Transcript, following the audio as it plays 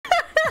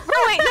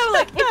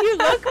look, if you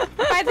look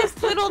by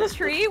this little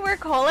tree where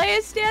Cole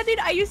is standing,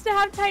 I used to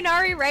have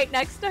Tainari right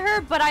next to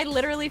her, but I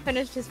literally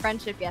finished his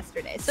friendship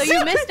yesterday. So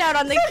you missed out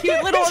on the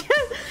cute little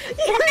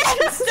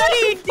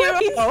studying duo.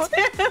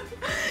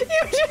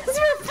 You just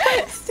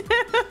replaced him.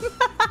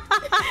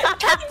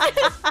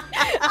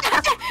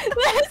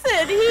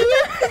 Listen, he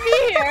used to be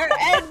here,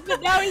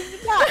 but now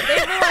he's not. They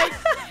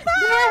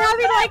were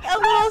having like a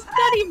little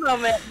study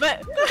moment,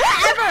 but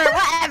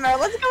whatever.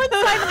 Let's go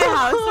inside my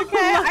house,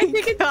 okay? I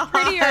think it's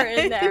prettier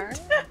in there.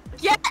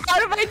 Get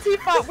out of my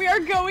teapot. We are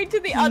going to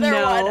the other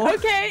one,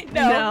 okay?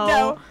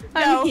 No.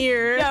 I'm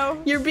here.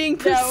 No. You're being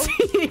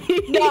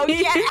perceived. No,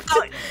 get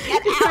out.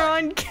 Get out. You're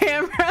on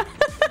camera.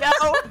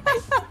 No.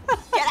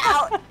 Get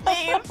out.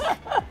 Leave.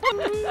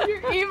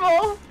 You're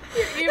evil.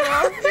 You're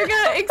evil. You're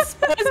gonna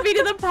expose me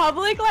to the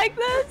public like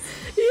this?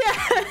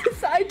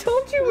 Yes, I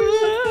told you we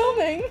were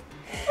filming.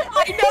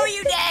 I know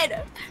you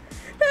did.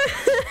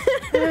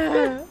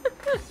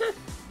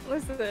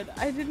 Listen,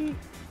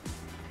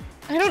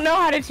 I don't know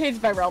how to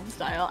change my realm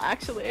style,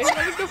 actually.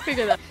 Let me go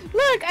figure that.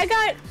 Look, I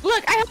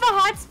have a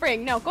hot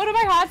spring. No, go to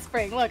my hot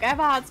spring. Look, I have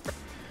a hot spring.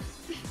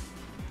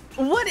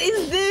 What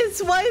is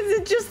this? Why is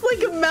it just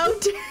like a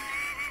mountain?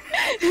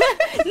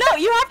 No,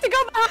 you have to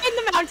go behind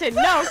the mountain.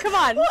 No, come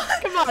on.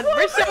 Come on,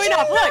 we're showing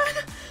up.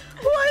 Look.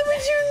 Why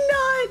would you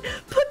not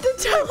put the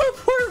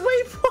teleport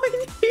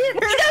waypoint here?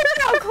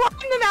 No,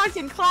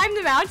 climb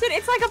the mountain.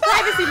 It's like a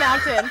privacy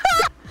mountain.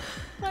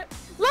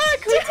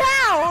 Look,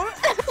 Hutao!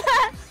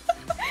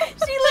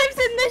 She lives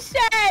in the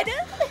shed!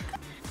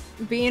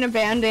 Being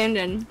abandoned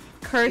and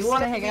cursed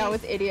to hang out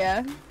with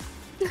Idia.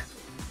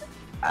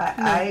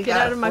 I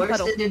got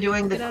forced into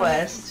doing the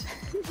quest,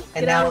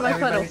 and now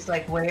everybody's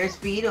like, where's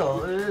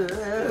Beetle?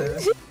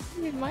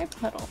 My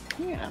puddle.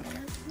 Yeah.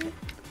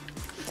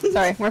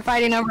 Sorry, we're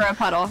fighting over a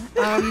puddle.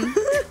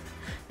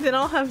 Then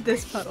I'll have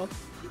this puddle.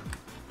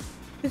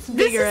 It's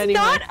bigger anyway.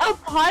 This is not a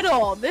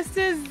puddle. This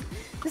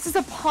is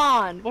a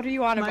pond. What are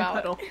you on about?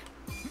 Puddle.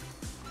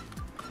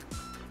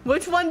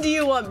 Which one do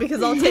you want?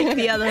 Because I'll take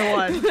the other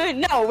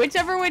one. No,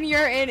 whichever one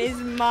you're in is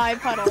my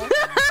puddle.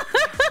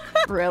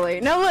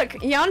 Really? No, look,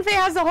 Yanfei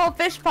has a whole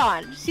fish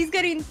pond. She's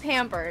getting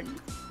pampered.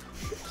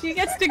 She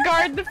gets to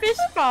guard the fish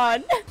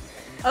pond.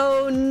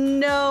 Oh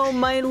no,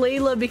 my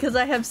Layla, because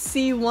I have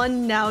C1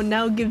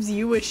 now gives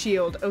you a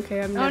shield.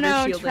 Okay, I'm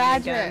never shielding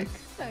again.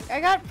 Look, I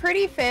got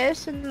pretty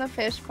fish in the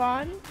fish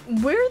pond.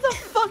 Where the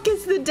fuck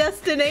is the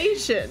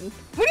destination?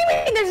 What do you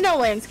mean there's no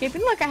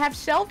landscaping? Look, I have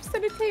shelves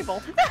and a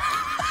table.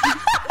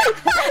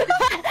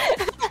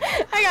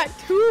 I got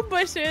 2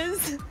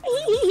 bushes.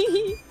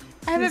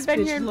 I haven't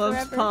been here in forever.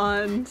 This bitch loves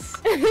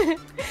ponds.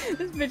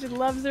 This bitch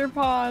loves her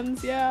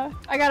ponds, yeah.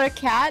 I got a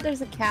cat.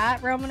 There's a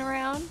cat roaming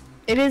around.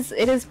 It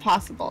is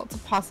possible. It's a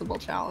possible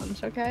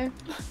challenge, okay?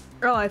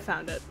 Oh, I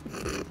found it.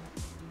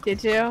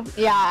 Did you?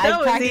 Yeah, I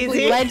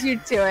practically led you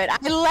to it.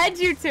 I led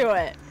you to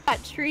it.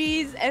 Got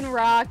trees and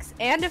rocks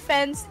and a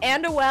fence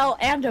and a well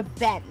and a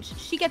bench.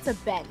 She gets a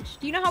bench.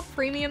 Do you know how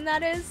premium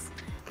that is?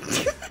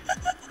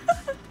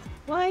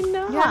 Why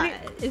not?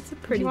 It's a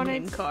pretty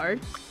name card.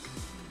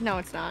 No,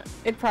 it's not.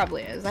 It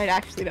probably is. I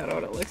actually don't know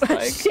what it looks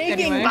like.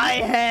 Shaking my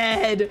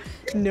head.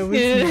 No,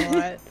 it's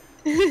not.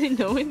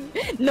 No,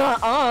 it's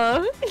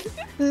nuh-uh.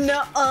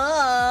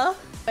 Nuh-uh.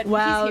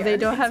 Wow, they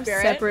don't have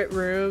separate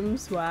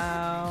rooms.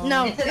 Wow.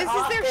 No, this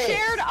is their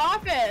shared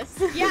office.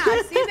 Yeah,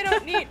 see, they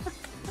don't need.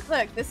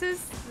 Look, this is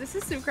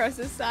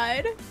Sucrose's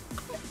side,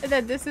 and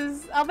then this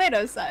is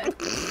Albedo's side.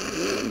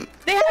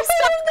 They have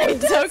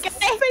sides, okay?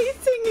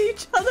 Facing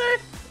each other.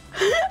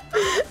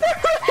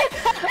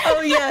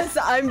 Oh yes,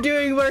 I'm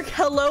doing work.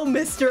 Hello,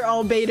 Mr.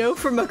 Albedo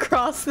from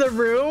across the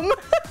room.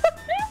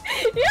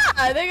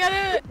 Yeah, they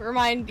gotta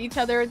remind each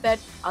other that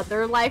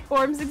other life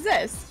forms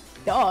exist.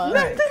 Duh.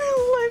 Right.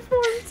 Life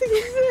forms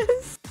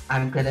exist.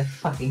 I'm gonna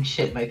fucking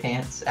shit my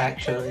pants,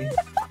 actually.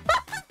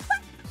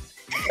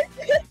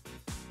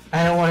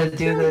 I don't want to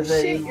do this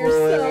anymore.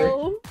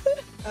 Yourself.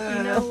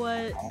 You know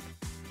what?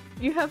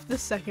 You have the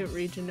second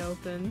region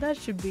open. That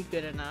should be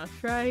good enough,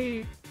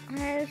 right?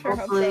 I sure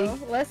hope so.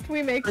 Lest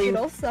we make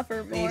Beetle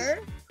suffer more.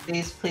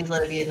 Please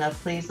let it be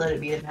enough. Please let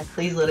it be enough.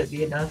 Please let it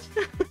be enough.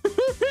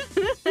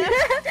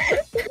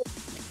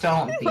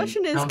 The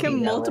question is,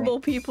 can multiple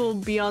people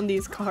be on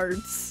these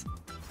cards?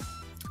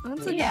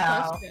 That's a good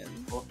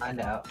question. We'll find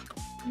out.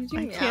 Did you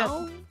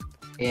meow?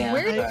 Yeah.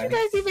 Where did you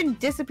guys even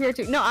disappear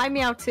to? No, I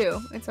meow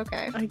too. It's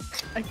okay.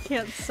 I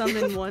can't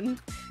summon one.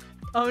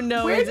 Oh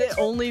no, is it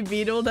only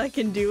Beetle that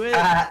can do it?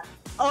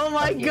 Oh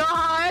my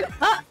god!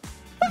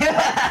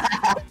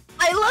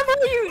 I love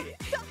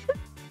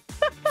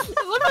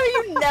how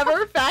you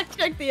never fact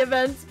check the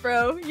events,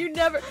 bro. You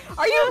never.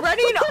 Are you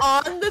running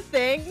on the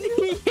thing?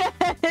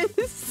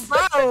 Yes,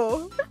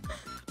 bro.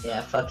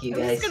 Yeah, fuck you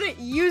I'm guys. just gonna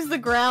use the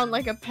ground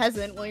like a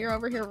peasant while you're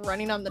over here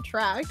running on the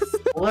tracks.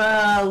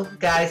 Well,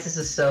 guys, this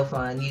is so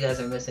fun. You guys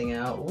are missing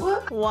out.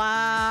 What?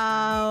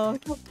 Wow.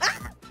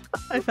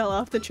 I fell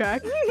off the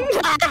track.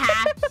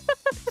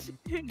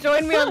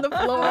 Join me on the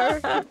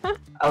floor.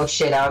 Oh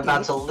shit, I'm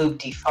about to loop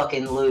the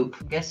fucking loop.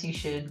 Guess you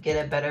should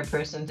get a better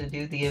person to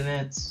do the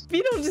events.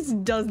 Beetle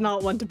just does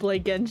not want to play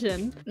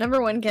Genshin.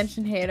 #1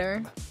 Genshin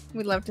hater.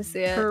 We'd love to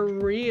see it. For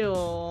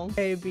real.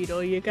 Hey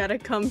Beetle, you gotta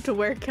come to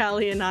where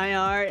Callie and I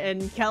are,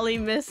 and Callie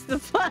missed the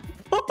platform.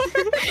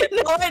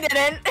 No, I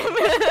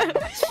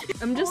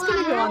didn't. I'm just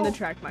gonna go on the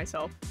track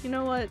myself. You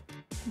know what?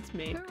 It's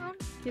me.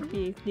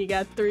 Yippee. You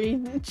got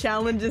 3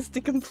 challenges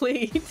to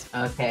complete.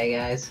 Okay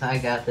guys, I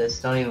got this.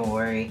 Don't even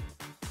worry.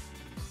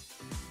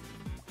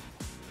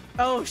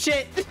 Oh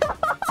shit.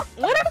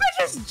 What if I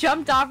just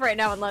jumped off right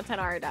now and let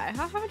Tenara die?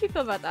 How would you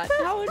feel about that?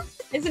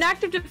 It's an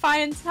act of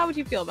defiance. How would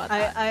you feel about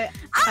that? I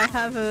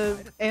have a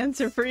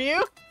answer for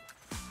you.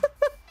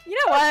 You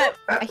know what?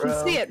 I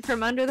can see it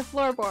from under the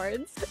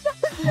floorboards.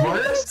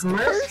 Worst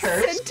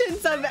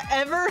sentence I've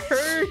ever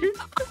heard.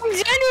 I'm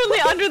genuinely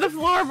under the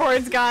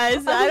floorboards,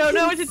 guys. I don't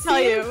know what to tell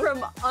you.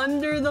 From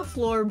under the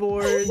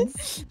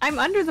floorboards. I'm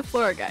under the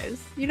floor,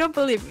 guys. You don't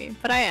believe me,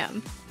 but I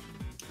am.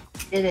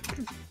 Did it.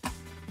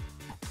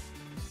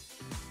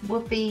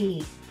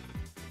 Whoopee.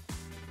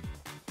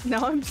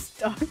 Now I'm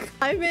stuck.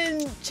 I'm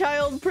in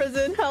child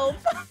prison. Help.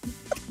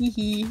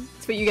 Hee.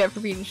 That's what you get for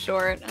being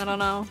short. I don't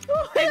know.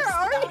 Where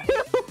are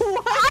you?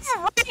 What?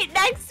 I'm right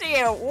next to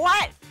you.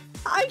 What?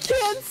 I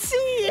can't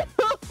see you.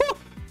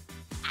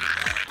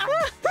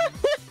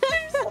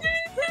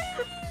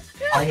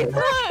 I'll hit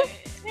that.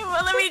 It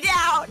won't let me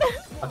down.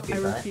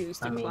 I refuse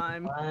to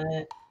climb.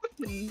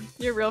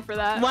 You're real for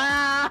that.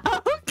 Wow.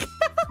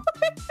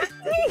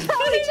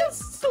 I'm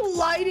just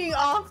sliding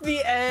off the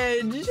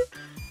edge.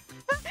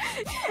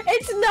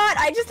 It's not.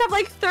 I just have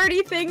like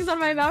 30 things on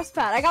my mouse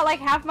pad. I got like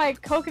half my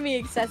Kokomi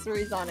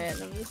accessories on it.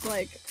 And I'm just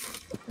like,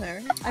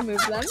 there. I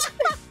moved them.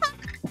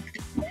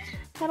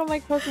 Got all my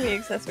Kokomi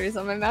accessories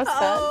on my mouse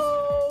pad.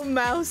 Oh,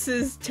 mouse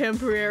is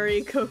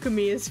temporary.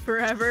 Kokomi is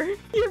forever.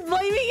 You're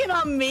blaming it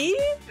on me?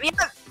 Yep,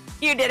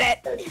 you did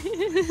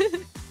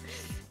it.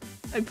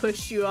 I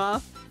pushed you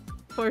off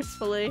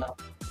forcefully.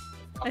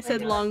 I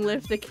said, "Long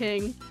live the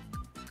king."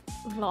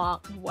 Wow.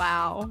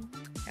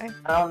 I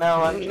don't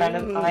know, I'm trying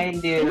to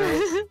find you.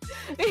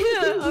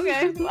 Yeah,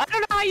 okay. Well, I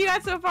don't know how you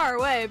got so far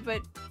away,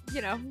 but,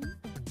 you know.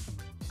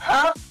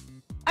 Huh?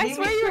 I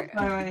swear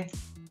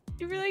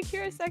you were like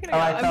here a second ago.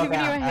 I'm giving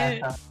you a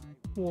hint.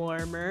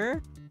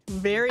 Warmer.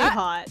 Very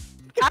hot.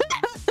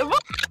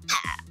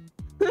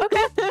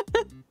 Okay.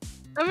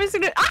 I'm just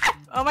gonna- Ah!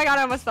 Oh my god,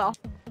 I almost fell.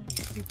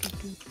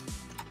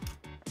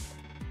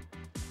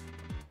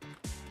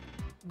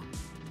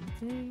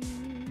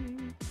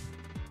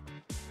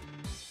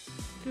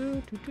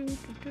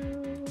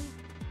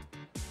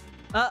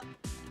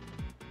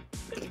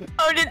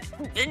 Oh, did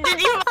you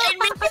find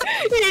me?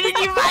 Did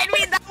you find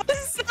me? That was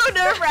so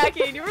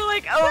nerve-wracking. You were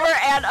like over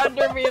and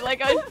under me, like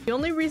a. The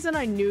only reason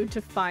I knew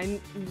to find,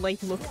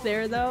 like, look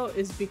there though,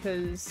 is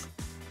because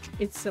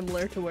it's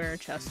similar to where a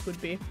chest would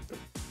be.